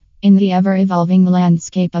In the ever evolving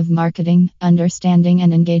landscape of marketing, understanding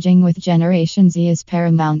and engaging with Generation Z is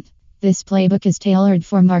paramount. This playbook is tailored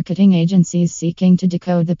for marketing agencies seeking to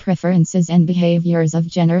decode the preferences and behaviors of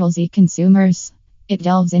General Z consumers. It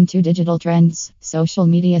delves into digital trends, social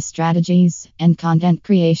media strategies, and content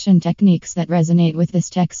creation techniques that resonate with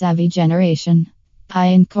this tech savvy generation. By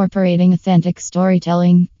incorporating authentic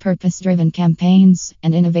storytelling, purpose driven campaigns,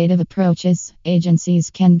 and innovative approaches, agencies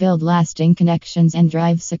can build lasting connections and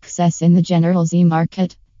drive success in the General Z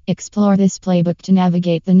market. Explore this playbook to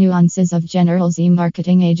navigate the nuances of General Z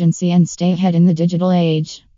marketing agency and stay ahead in the digital age.